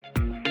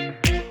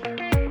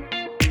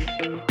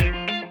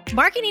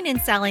Marketing and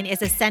selling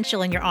is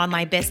essential in your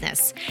online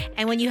business.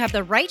 And when you have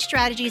the right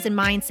strategies and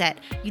mindset,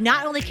 you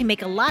not only can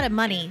make a lot of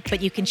money,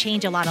 but you can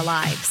change a lot of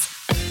lives.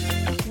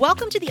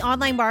 Welcome to the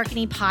Online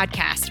Marketing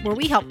Podcast, where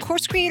we help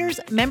course creators,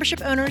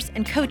 membership owners,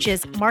 and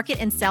coaches market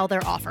and sell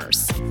their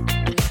offers.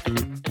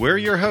 We're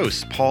your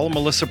hosts, Paul and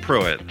Melissa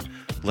Pruitt.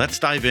 Let's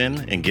dive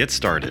in and get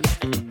started.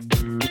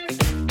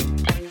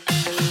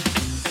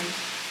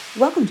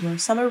 Welcome to our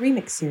summer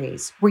remix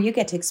series, where you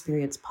get to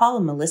experience Paul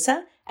and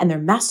Melissa and their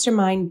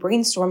mastermind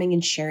brainstorming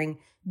and sharing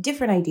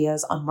different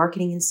ideas on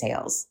marketing and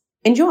sales.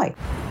 Enjoy.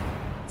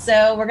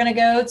 So we're going to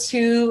go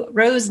to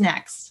Rose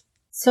next.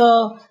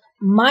 So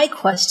my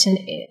question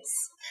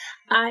is,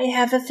 I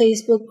have a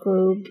Facebook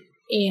group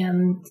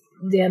and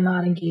they're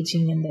not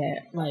engaging in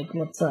there like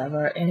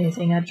whatsoever.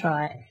 Anything I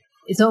try.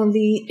 It's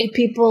only 8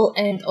 people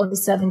and only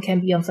 7 can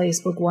be on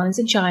Facebook. 1 is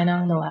in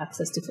China, no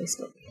access to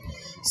Facebook.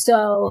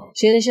 So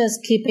should I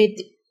just keep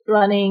it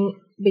running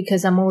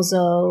because I'm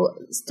also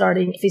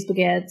starting Facebook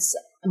ads?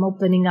 I'm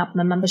opening up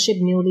my membership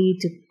newly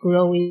to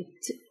grow it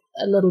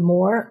a little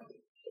more.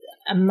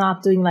 I'm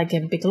not doing like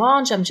a big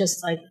launch. I'm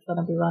just like going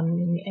to be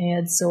running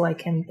ads so I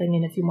can bring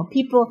in a few more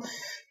people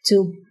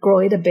to grow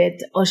it a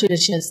bit, or should I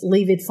just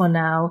leave it for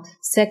now?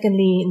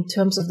 Secondly, in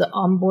terms of the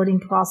onboarding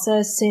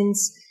process,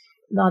 since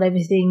not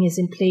everything is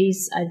in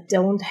place, I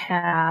don't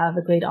have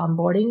a great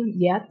onboarding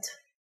yet.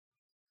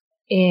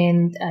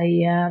 And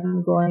I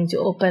am going to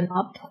open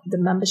up the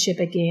membership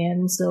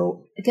again.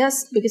 So I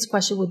guess the biggest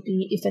question would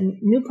be if a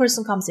new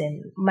person comes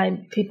in, my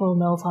people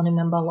know founding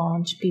member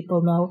launch,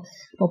 people know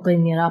I'm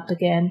opening it up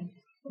again,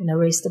 and I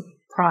raise the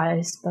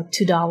price by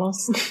 $2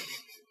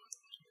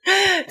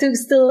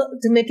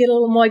 to make it a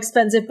little more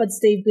expensive, but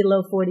stay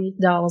below $40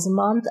 a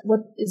month. What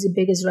is your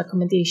biggest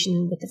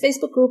recommendation with the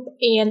Facebook group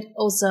and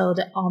also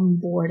the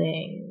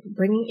onboarding,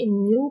 bringing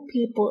in new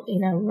people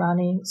in a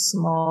running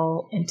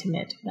small,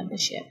 intimate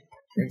membership?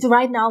 So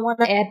right now, I want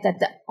to add that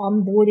the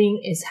onboarding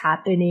is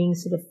happening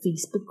through the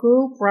Facebook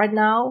group right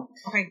now.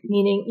 Okay.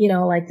 Meaning,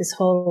 like this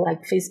whole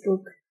like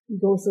Facebook, you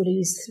go through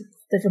these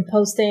different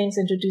postings,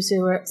 introduce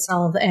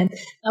yourself, and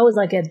that was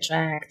like a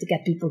drag to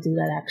get people to do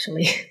that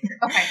actually.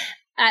 Okay.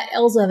 I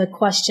also have a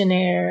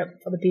questionnaire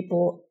for the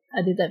people.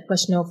 I did that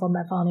questionnaire for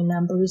my founding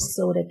members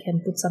so they can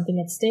put something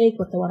at stake,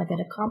 what they want to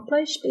get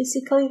accomplished,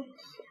 basically.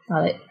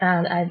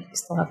 And I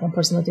still have one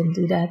person who didn't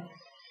do that.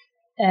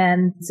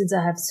 And since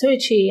I have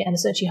Searchy and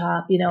Searchy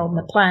Hub,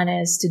 my plan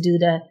is to do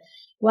the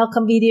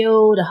welcome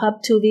video, the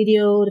Hub 2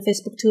 video, the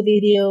Facebook 2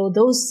 video.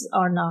 Those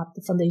are not,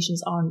 the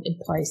foundations aren't in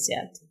place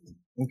yet.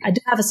 Okay. I do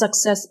have a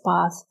success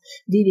path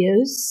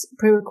videos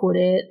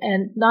pre-recorded,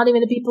 and not even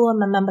the people in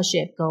my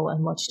membership go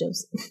and watch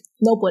those.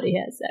 Nobody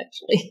has,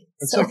 actually.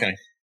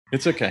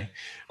 It's okay.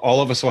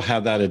 All of us will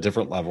have that at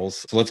different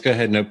levels. So let's go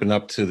ahead and open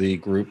up to the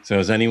group. So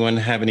does anyone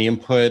have any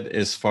input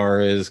as far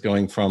as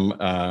going from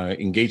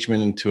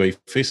engagement into a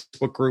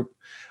Facebook group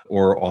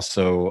or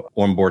also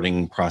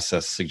onboarding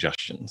process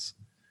suggestions?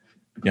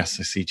 Yes,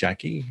 I see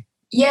Jackie.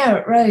 Yeah,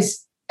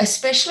 Rose,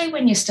 especially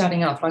when you're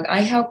starting off, like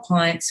I help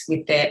clients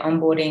with their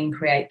onboarding,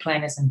 create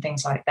planners and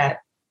things like that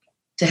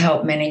to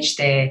help manage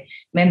their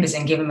members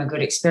and give them a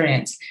good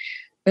experience.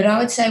 But I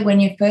would say when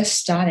you're first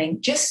starting,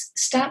 just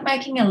start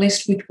making a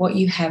list with what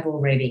you have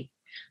already.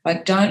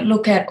 Like don't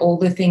look at all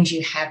the things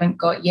you haven't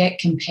got yet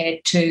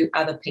compared to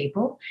other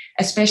people,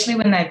 especially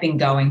when they've been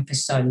going for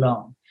so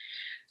long.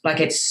 Like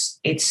it's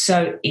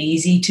so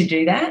easy to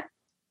do that,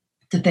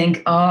 to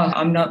think, oh,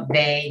 I'm not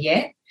there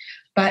yet.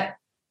 But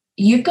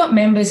you've got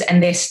members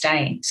and they're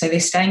staying. So they're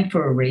staying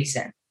for a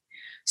reason.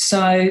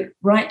 So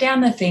write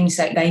down the things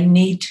that they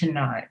need to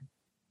know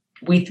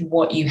with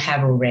what you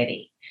have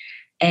already.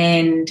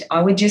 And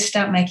I would just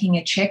start making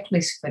a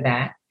checklist for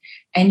that,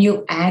 and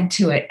you'll add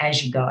to it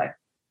as you go.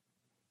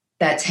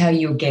 That's how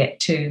you'll get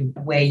to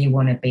where you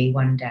want to be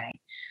one day.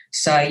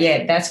 So,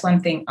 yeah, that's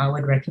one thing I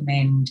would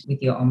recommend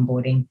with your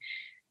onboarding.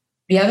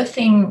 The other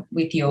thing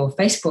with your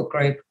Facebook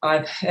group,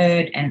 I've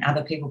heard, and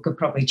other people could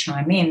probably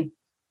chime in,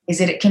 is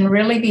that it can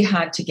really be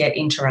hard to get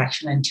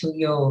interaction until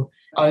you're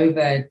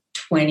over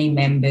 20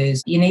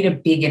 members. You need a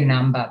bigger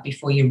number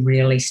before you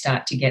really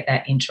start to get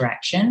that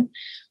interaction.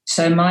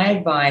 So my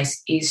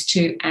advice is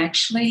to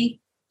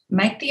actually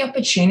make the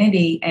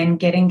opportunity and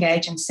get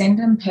engaged and send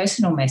them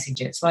personal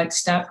messages, like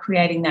start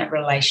creating that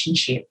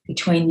relationship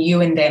between you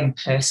and them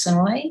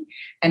personally.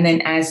 And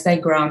then as they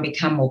grow and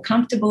become more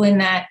comfortable in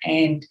that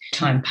and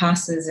time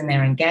passes and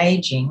they're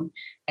engaging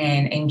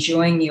and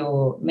enjoying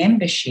your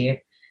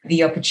membership,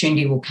 the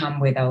opportunity will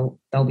come where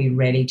they'll be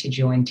ready to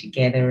join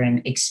together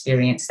and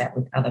experience that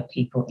with other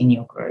people in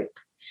your group.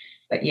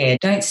 But yeah,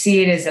 don't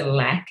see it as a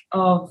lack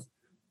of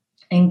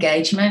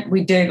engagement.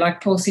 We do,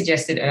 like Paul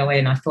suggested earlier,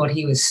 and I thought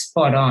he was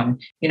spot on,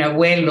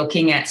 we're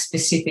looking at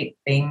specific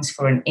things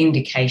for an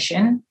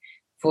indication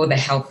for the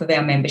health of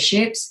our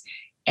memberships.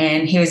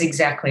 And he was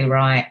exactly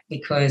right,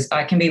 because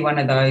I can be one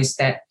of those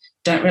that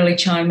don't really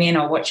chime in.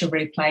 I'll watch a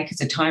replay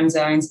because of time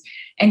zones.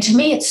 And to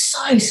me, it's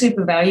so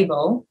super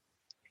valuable.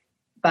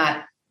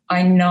 But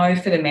I know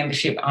for the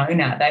membership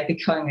owner, they'd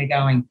be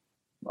going,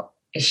 well,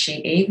 is she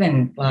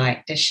even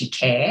does she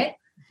care?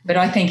 But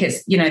I think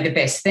it's, the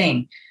best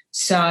thing.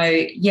 So,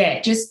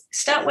 yeah, just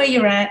start where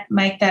you're at,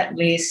 make that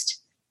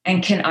list,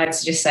 and I'd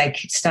just say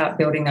start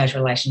building those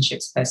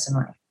relationships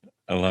personally.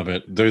 I love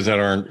it. Those that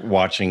aren't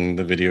watching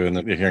the video and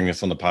they're hearing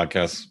this on the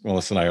podcast,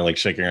 Melissa and I are like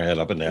shaking our head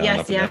up and down.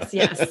 Yes,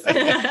 yes.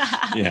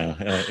 Yeah,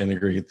 and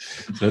agreed.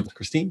 So,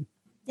 Christine?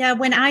 Yeah,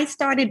 when I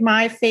started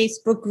my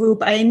Facebook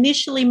group, I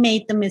initially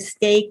made the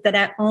mistake that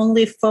I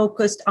only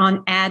focused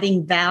on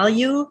adding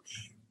value,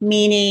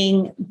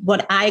 meaning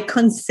what I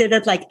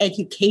considered like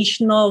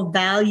educational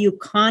value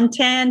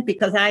content,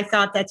 because I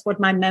thought that's what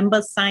my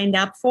members signed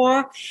up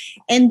for.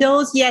 And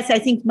those, yes, I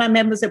think my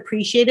members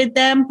appreciated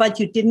them, but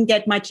you didn't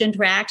get much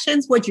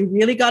interactions. What you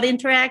really got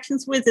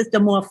interactions with is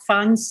the more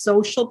fun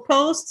social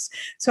posts.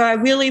 So I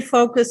really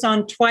focus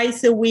on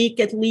twice a week,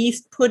 at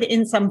least put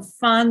in some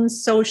fun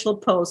social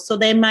posts. So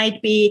they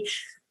might be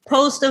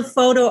post a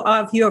photo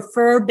of your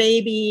fur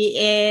baby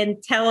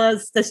and tell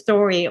us the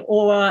story,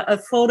 or a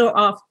photo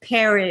of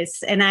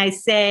Paris. And I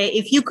say,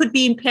 if you could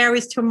be in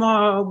Paris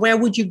tomorrow, where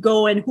would you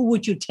go and who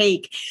would you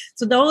take?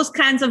 So those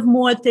kinds of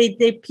more,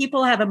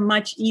 people have a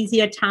much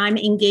easier time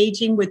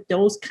engaging with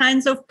those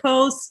kinds of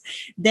posts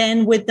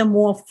than with the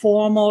more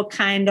formal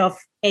kind of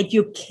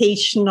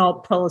educational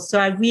posts. So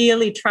I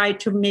really try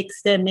to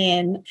mix them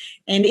in,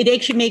 and it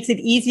actually makes it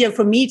easier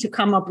for me to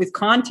come up with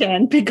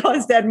content,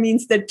 because that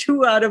means that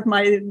 2 out of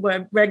my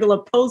regular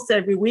posts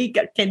every week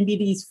can be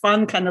these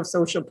fun kind of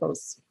social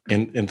posts.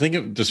 And think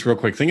of, just real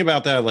quick, think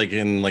about that like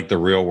in like the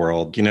real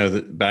world.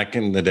 Back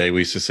in the day,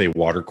 we used to say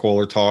water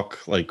cooler talk,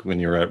 like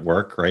when you're at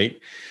work, right?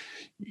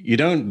 You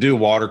don't do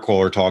water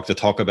cooler talk to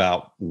talk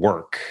about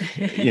work.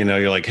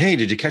 You're like, hey,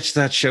 did you catch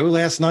that show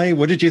last night?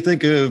 What did you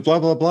think of blah,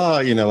 blah, blah?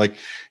 Like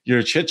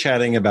you're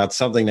chit-chatting about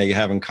something that you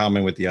have in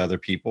common with the other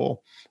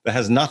people that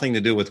has nothing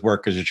to do with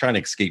work, because you're trying to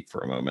escape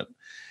for a moment.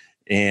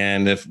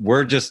 And if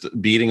we're just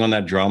beating on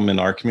that drum in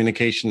our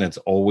communication, it's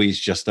always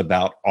just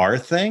about our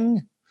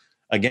thing.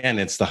 Again,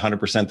 it's the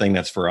 100% thing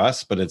that's for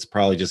us, but it's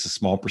probably just a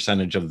small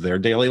percentage of their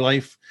daily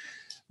life.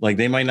 Like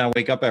they might not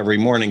wake up every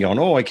morning going,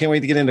 oh, I can't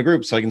wait to get into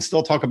group so I can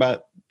still talk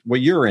about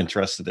what you're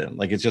interested in.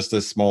 Like it's just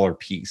a smaller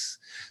piece.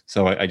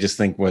 So I just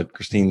think what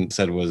Christine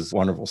said was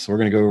wonderful. So we're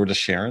going to go over to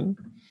Sharon.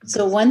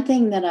 So one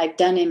thing that I've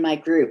done in my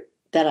group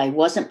that I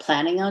wasn't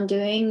planning on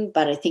doing,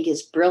 but I think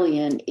is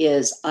brilliant,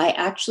 is I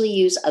actually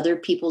use other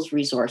people's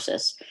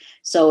resources.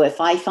 So if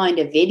I find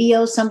a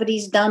video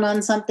somebody's done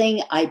on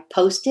something, I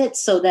post it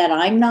so that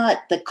I'm not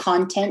the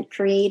content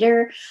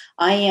creator.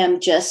 I am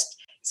just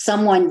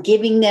someone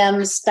giving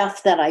them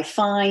stuff that I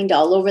find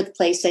all over the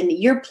place, and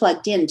you're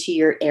plugged into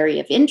your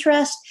area of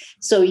interest.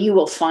 So you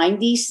will find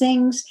these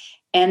things.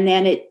 And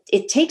then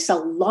it takes a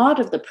lot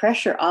of the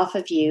pressure off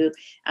of you.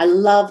 I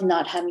love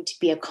not having to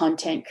be a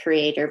content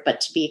creator,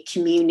 but to be a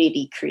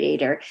community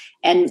creator.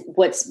 And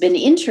what's been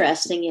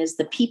interesting is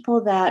the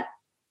people that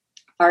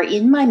are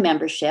in my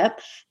membership,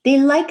 they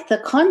like the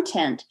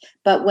content.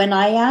 But when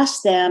I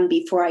asked them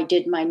before I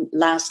did my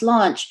last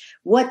launch,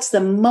 what's the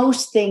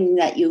most thing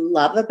that you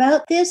love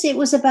about this? It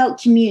was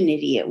about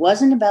community. It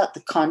wasn't about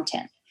the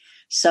content.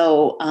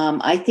 So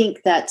I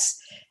think that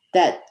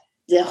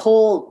the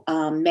whole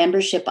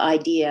membership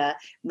idea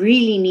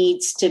really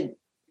needs to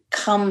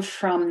come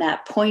from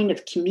that point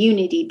of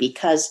community,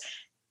 because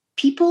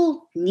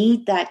people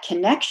need that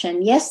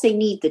connection. Yes, they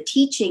need the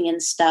teaching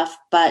and stuff,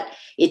 but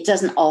it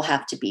doesn't all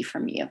have to be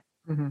from you.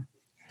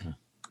 Mm-hmm.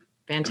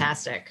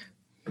 Fantastic.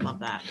 Love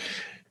that.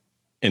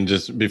 And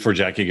just before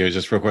Jackie goes,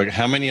 just real quick,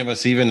 how many of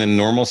us, even in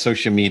normal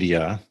social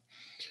media,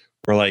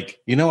 we're like,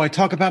 I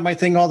talk about my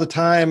thing all the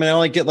time and I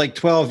only get like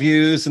 12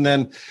 views. And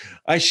then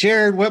I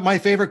shared what my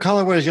favorite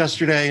color was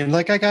yesterday. And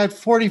like, I got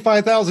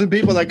 45,000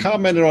 people that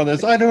commented on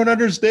this. I don't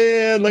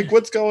understand. Like,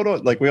 what's going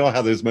on? Like, we all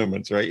have those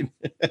moments, right?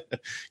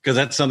 Because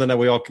that's something that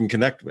we all can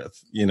connect with.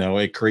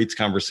 It creates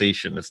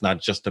conversation. It's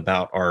not just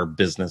about our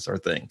business or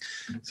thing.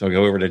 So I'll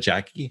go over to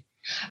Jackie.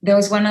 There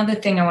was one other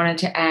thing I wanted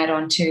to add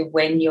on to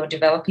when you're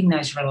developing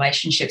those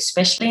relationships,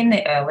 especially in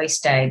the early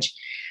stage.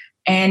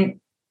 And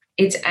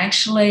it's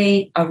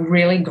actually a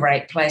really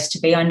great place to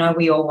be. I know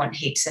we all want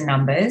heaps of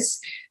numbers,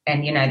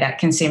 and, that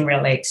can seem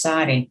really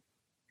exciting.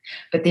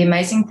 But the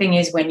amazing thing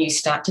is when you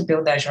start to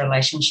build those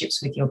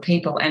relationships with your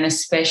people, and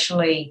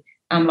especially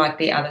like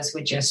the others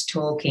were just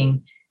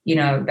talking,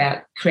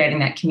 about creating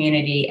that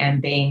community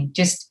and being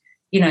just,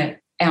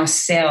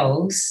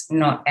 ourselves,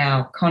 not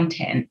our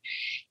content,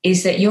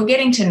 is that you're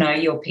getting to know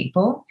your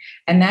people.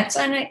 And that's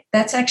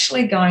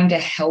actually going to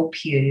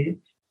help you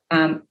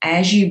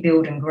as you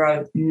build and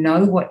grow,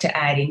 know what to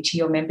add into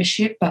your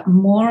membership, but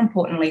more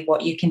importantly,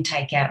 what you can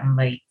take out and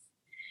leave.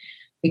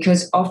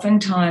 Because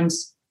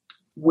oftentimes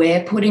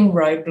we're putting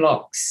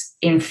roadblocks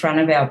in front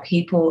of our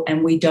people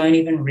and we don't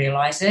even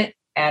realize it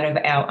out of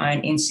our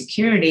own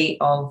insecurity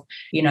of,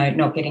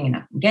 not getting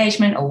enough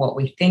engagement, or what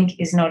we think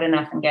is not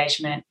enough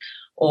engagement,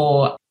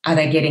 or are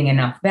they getting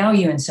enough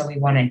value? And so we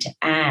wanted to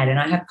add. And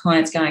I have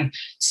clients going,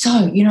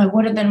 so,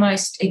 what are the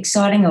most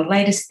exciting or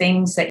latest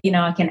things that,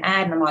 I can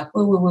add? And I'm like,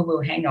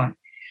 whoa, hang on.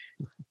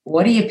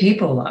 What are your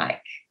people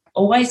like?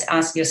 Always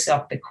ask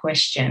yourself the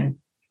question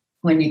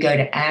when you go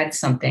to add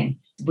something,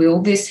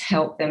 will this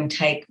help them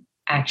take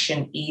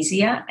action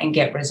easier and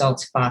get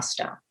results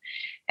faster?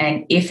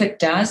 And if it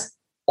does,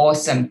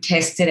 awesome.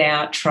 Test it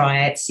out,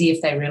 try it, see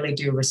if they really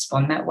do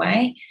respond that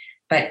way.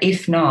 But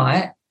if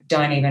not,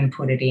 don't even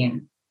put it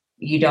in.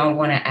 You don't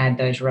want to add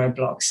those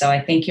roadblocks. So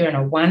I think you're in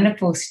a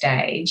wonderful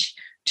stage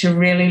to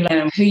really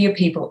learn who your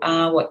people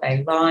are, what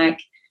they like,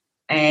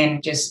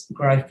 and just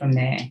grow from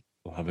there.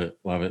 Love it.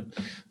 Love it.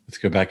 Let's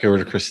go back over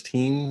to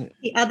Christine.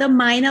 The other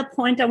minor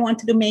point I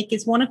wanted to make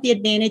is one of the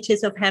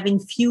advantages of having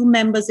few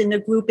members in the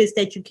group is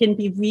that you can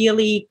be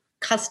really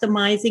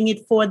customizing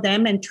it for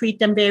them and treat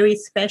them very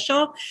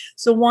special.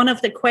 So one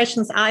of the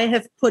questions I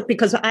have put,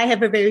 because I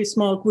have a very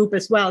small group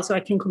as well, so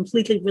I can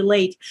completely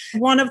relate.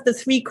 One of the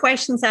 3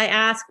 questions I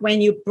ask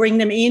when you bring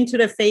them into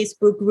the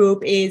Facebook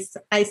group is,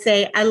 I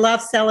say, I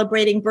love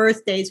celebrating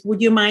birthdays.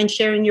 Would you mind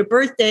sharing your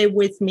birthday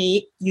with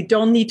me? You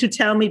don't need to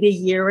tell me the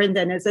year, and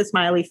then there's a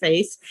smiley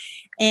face.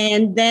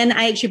 And then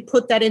I actually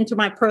put that into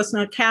my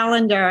personal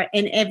calendar.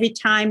 And every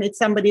time it's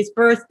somebody's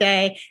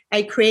birthday,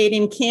 I create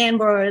in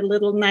Canva a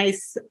little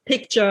nice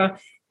picture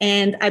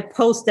and I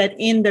post that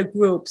in the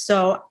group.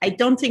 So I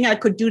don't think I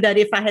could do that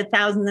if I had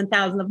thousands and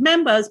thousands of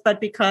members,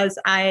 but because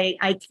I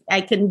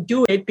can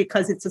do it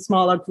because it's a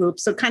smaller group.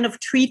 So kind of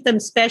treat them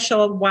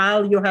special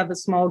while you have a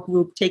small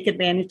group. Take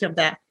advantage of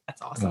that.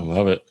 That's awesome. I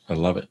love it. I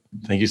love it.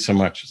 Thank you so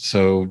much.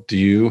 So do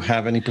you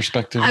have any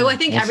perspective? I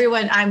think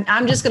everyone,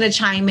 I'm just going to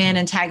chime in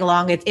and tag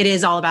along. It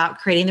is all about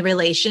creating the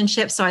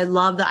relationship. So I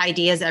love the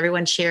ideas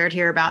everyone shared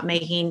here about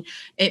making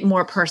it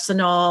more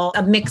personal,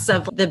 a mix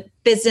of the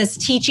business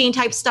teaching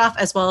type stuff,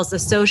 as well as the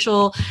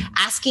social.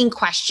 Asking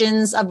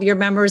questions of your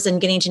members and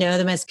getting to know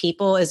them as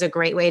people is a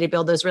great way to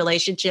build those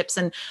relationships.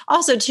 And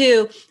also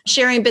too,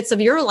 sharing bits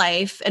of your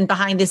life and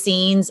behind the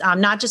scenes,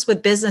 not just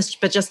with business,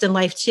 but just in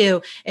life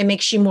too. It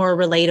makes you more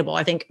relatable.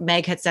 I think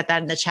Meg had said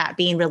that in the chat,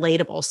 being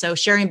relatable. So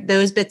sharing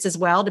those bits as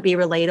well to be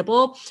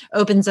relatable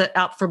opens it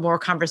up for more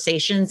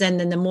conversations. And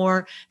then the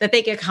more that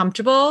they get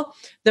comfortable,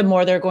 the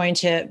more they're going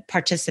to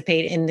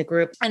participate in the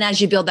group. And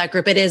as you build that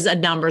group, it is a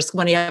numbers.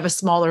 When you have a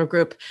smaller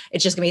group,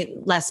 it's just going to be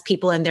less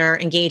people in there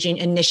engaging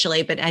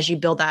initially. But as you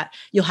build that,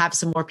 you'll have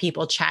some more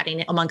people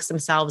chatting amongst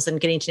themselves and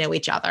getting to know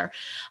each other.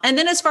 And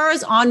then as far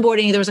as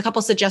onboarding, there was a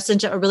couple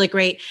suggestions that are really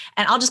great.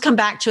 And I'll just come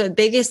back to it. The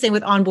biggest thing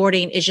with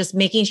onboarding is just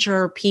making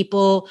sure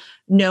people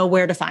know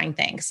where to find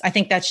things. I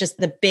think that's just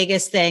the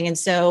biggest thing. And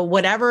so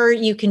whatever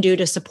you can do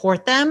to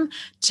support them,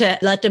 to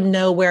let them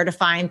know where to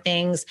find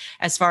things,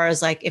 as far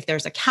as like if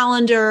there's a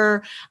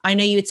calendar. I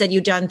know you had said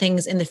you'd done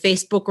things in the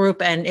Facebook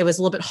group and it was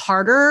a little bit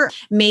harder.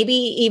 Maybe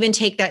even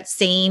take that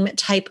same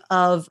type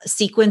of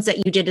sequence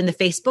that you did in the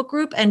Facebook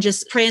group and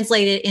just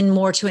translate it in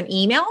more to an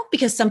email,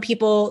 because some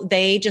people,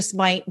 they just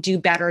might do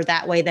better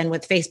that way than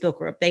with Facebook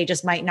group. They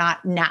just might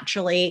not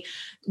naturally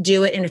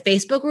do it in a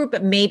Facebook group,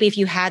 but maybe if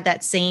you had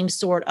that same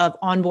sort of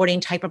onboarding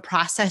type of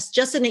process,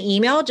 just in an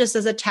email, just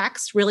as a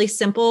text, really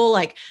simple,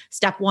 like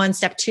step 1,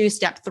 step 2,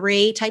 step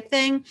 3 type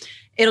thing,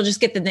 it'll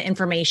just get them the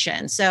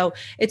information. So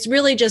it's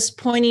really just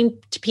pointing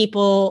to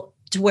people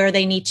to where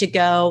they need to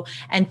go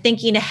and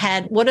thinking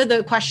ahead. What are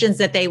the questions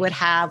that they would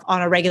have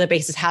on a regular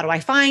basis? How do I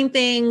find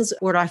things?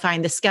 Where do I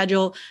find the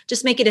schedule?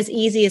 Just make it as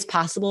easy as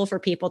possible for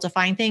people to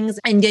find things.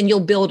 And then you'll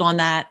build on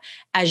that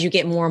as you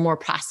get more and more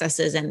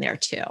processes in there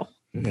too.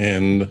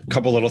 And a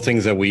couple little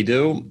things that we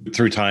do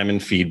through time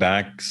and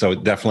feedback. So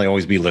definitely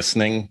always be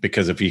listening,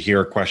 because if you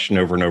hear a question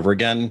over and over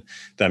again,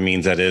 that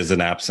means that is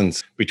an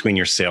absence between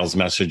your sales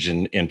message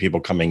and people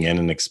coming in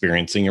and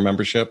experiencing your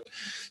membership.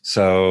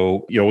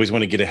 So you always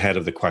want to get ahead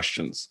of the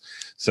questions.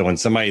 So when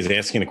somebody's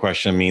asking a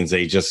question, it means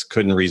they just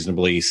couldn't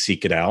reasonably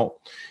seek it out.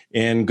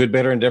 And good,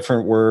 better, and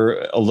different,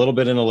 we're a little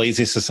bit in a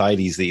lazy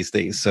society these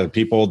days. So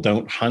people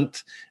don't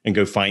hunt and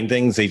go find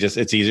things.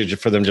 It's easier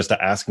for them just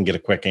to ask and get a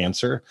quick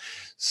answer.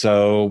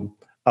 So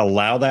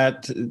allow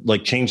that,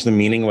 like change the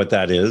meaning of what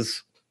that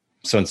is.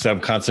 So instead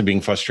of constantly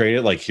being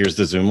frustrated, like here's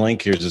the Zoom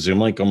link,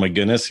 oh my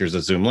goodness, here's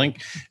a Zoom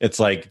link. It's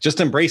like,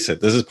 just embrace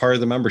it. This is part of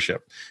the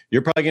membership.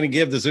 You're probably going to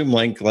give the Zoom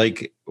link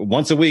like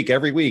once a week,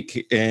 every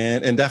week,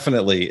 and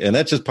indefinitely. And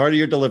that's just part of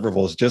your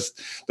deliverables.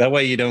 Just that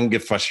way you don't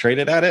get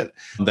frustrated at it,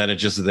 that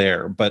it's just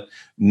there. But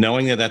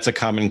knowing that that's a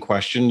common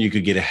question, you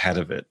could get ahead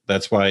of it.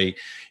 That's why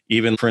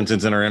even, for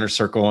instance, in our inner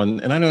circle,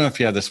 and I don't know if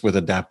you have this with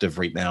Adaptive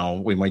right now,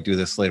 we might do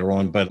this later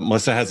on, but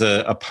Melissa has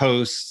a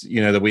post,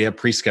 that we have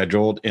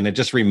pre-scheduled, and it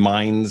just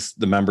reminds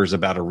the members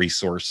about a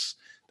resource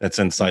that's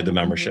inside the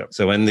membership.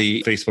 So in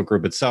the Facebook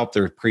group itself,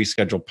 there's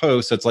pre-scheduled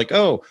posts. It's like,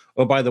 oh,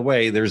 by the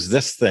way, there's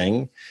this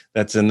thing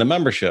that's in the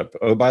membership.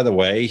 Oh, by the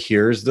way,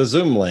 here's the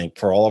Zoom link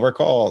for all of our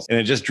calls. And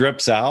it just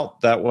drips out.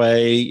 That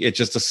way, it's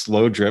just a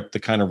slow drip to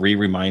kind of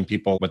remind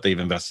people what they've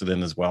invested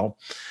in as well.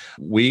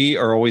 We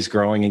are always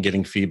growing and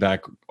getting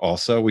feedback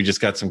also. We just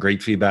got some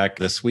great feedback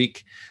this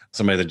week.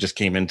 Somebody that just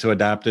came into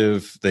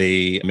Adaptive,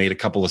 they made a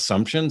couple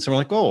assumptions. And we're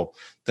like, oh,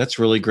 that's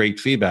really great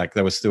feedback.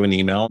 That was through an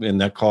email. And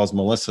that caused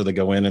Melissa to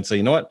go in and say,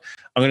 you know what?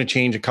 I'm going to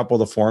change a couple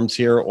of the forms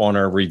here on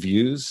our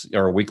reviews,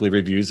 our weekly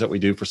reviews that we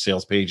do for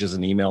sales pages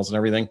and emails and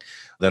everything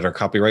that our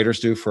copywriters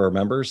do for our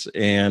members.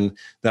 And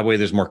that way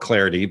there's more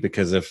clarity,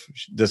 because if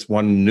this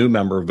one new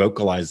member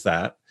vocalized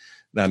that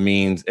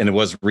means, and it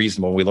was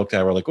reasonable. We looked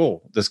at it, we're like,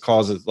 oh, this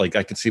causes, like,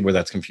 I can see where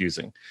that's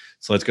confusing.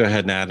 So let's go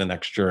ahead and add an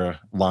extra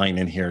line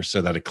in here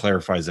so that it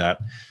clarifies that.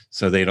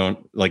 So they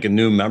don't, like, a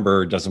new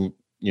member doesn't,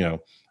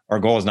 our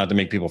goal is not to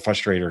make people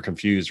frustrated or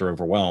confused or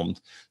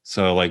overwhelmed.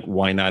 So, like,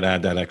 why not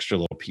add that extra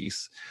little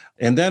piece?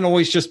 And then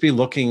always just be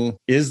looking,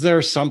 is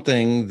there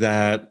something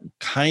that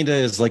kind of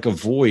is like a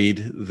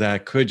void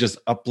that could just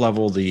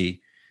up-level the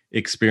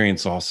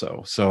experience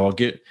also? So I'll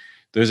get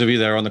those of you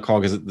that are on the call,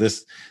 because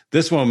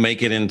this won't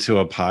make it into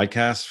a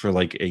podcast for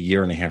like a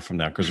year and a half from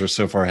now, because we're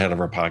so far ahead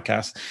of our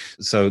podcast.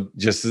 So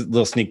just a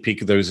little sneak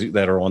peek of those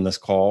that are on this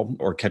call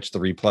or catch the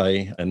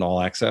replay and all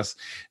access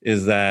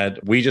is that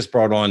we just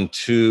brought on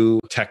 2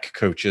 tech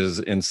coaches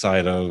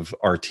inside of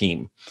our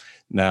team.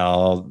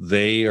 Now,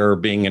 they are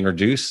being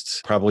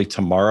introduced probably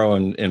tomorrow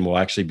and will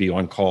actually be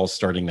on calls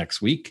starting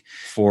next week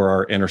for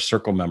our Inner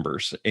Circle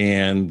members.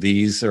 And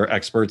these are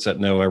experts that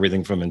know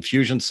everything from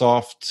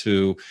Infusionsoft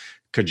to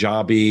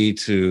Kajabi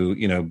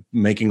to,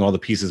 making all the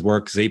pieces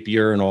work,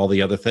 Zapier and all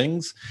the other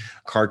things,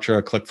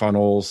 Kartra,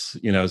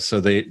 ClickFunnels, so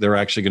they're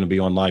actually going to be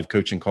on live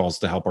coaching calls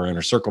to help our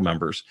Inner Circle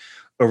members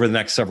over the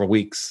next several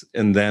weeks.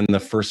 And then the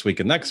first week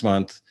of next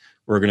month,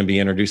 we're going to be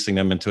introducing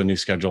them into a new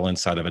schedule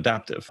inside of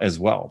Adaptive as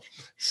well.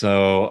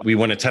 So we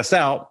want to test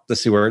out to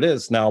see where it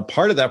is. Now,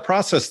 part of that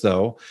process,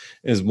 though,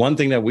 is one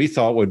thing that we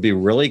thought would be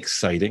really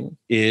exciting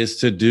is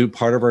to do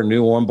part of our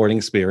new onboarding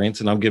experience.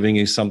 And I'm giving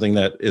you something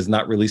that is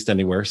not released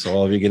anywhere, so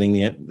all of you getting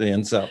the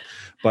ins up.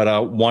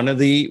 But one of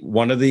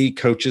the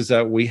coaches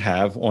that we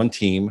have on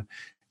team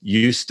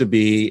used to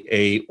be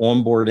a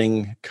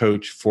onboarding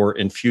coach for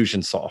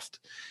Infusionsoft.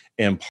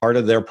 And part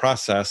of their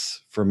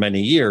process for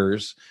many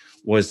years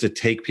was to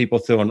take people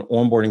through an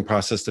onboarding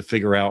process to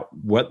figure out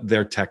what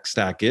their tech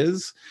stack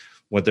is,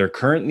 what their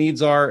current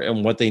needs are,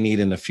 and what they need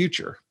in the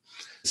future.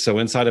 So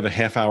inside of a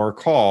half-hour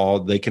call,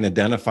 they can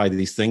identify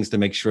these things to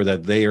make sure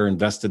that they are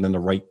invested in the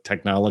right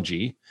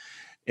technology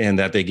and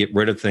that they get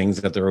rid of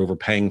things that they're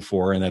overpaying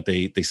for and that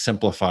they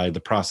simplify the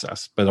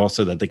process, but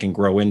also that they can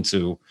grow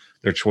into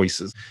their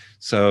choices.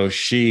 So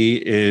she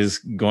is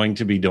going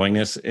to be doing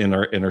this in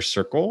our Inner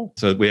Circle.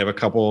 So we have a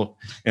couple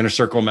Inner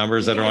Circle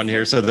members that are on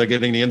here. So they're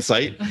getting the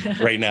insight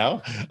right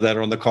now that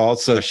are on the call.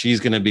 So she's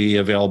going to be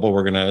available.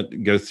 We're going to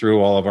go through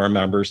all of our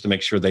members to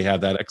make sure they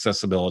have that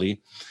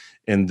accessibility.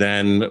 And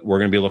then we're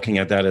going to be looking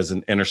at that as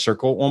an Inner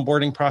Circle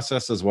onboarding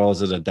process, as well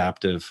as an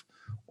adaptive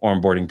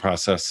onboarding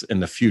process in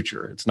the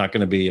future. It's not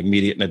going to be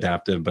immediate and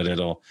adaptive, but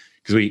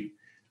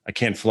I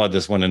can't flood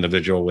this one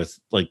individual with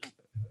like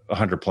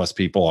 100 plus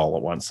people all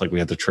at once. Like we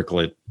have to trickle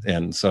it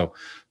in. So,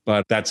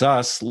 but that's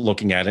us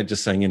looking at it,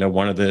 just saying,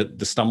 one of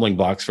the stumbling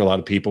blocks for a lot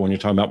of people when you're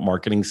talking about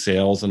marketing,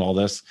 sales, and all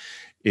this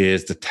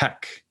is the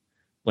tech,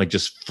 like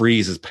just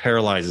freezes,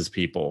 paralyzes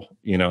people,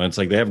 and it's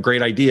like they have a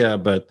great idea,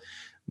 but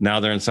now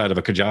they're inside of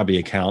a Kajabi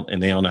account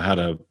and they don't know how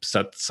to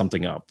set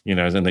something up,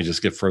 and they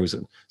just get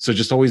frozen. So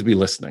just always be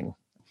listening.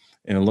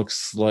 And it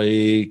looks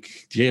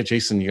like,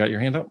 Jason, you got your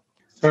hand up?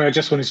 Sorry, I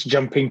just wanted to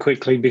jump in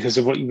quickly because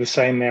of what you were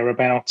saying there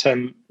about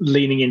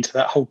leaning into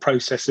that whole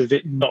process of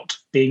it not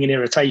being an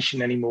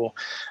irritation anymore.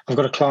 I've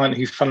got a client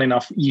who, funnily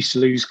enough, used to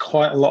lose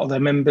quite a lot of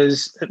their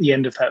members at the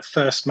end of that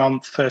first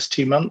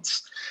 2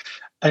 months.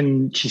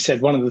 And she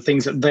said one of the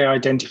things that they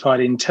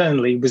identified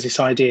internally was this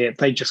idea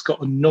they just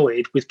got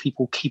annoyed with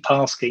people keep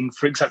asking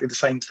for exactly the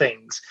same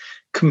things.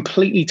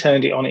 Completely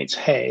turned it on its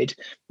head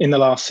in the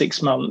last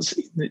 6 months.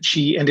 That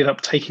she ended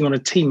up taking on a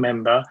team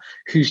member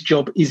whose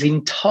job is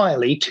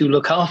entirely to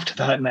look after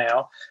that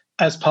now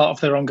as part of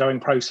their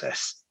ongoing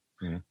process.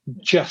 Yeah.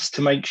 Just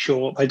to make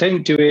sure they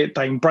don't do it,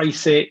 they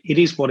embrace it. It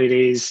is what it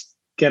is.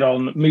 Get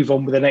on, move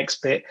on with the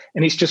next bit.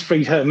 And it's just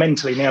freed her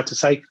mentally now to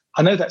say,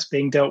 I know that's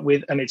being dealt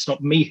with and it's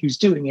not me who's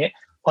doing it.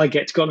 I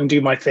get to go on and do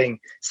my thing.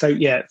 So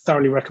yeah,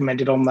 thoroughly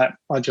recommended on that.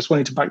 I just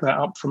wanted to back that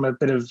up from a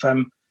bit of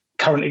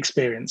current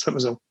experience. That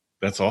was all.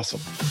 That's awesome.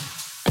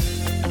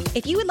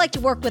 If you would like to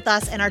work with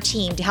us and our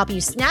team to help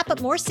you snap up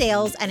more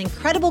sales and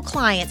incredible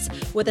clients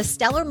with a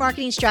stellar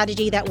marketing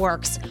strategy that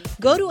works,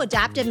 go to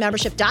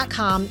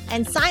adaptivemembership.com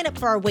and sign up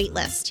for our wait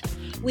list.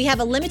 We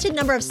have a limited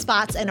number of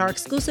spots in our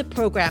exclusive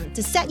program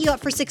to set you up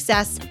for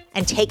success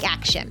and take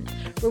action.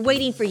 We're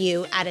waiting for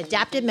you at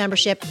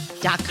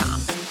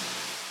adaptivemembership.com.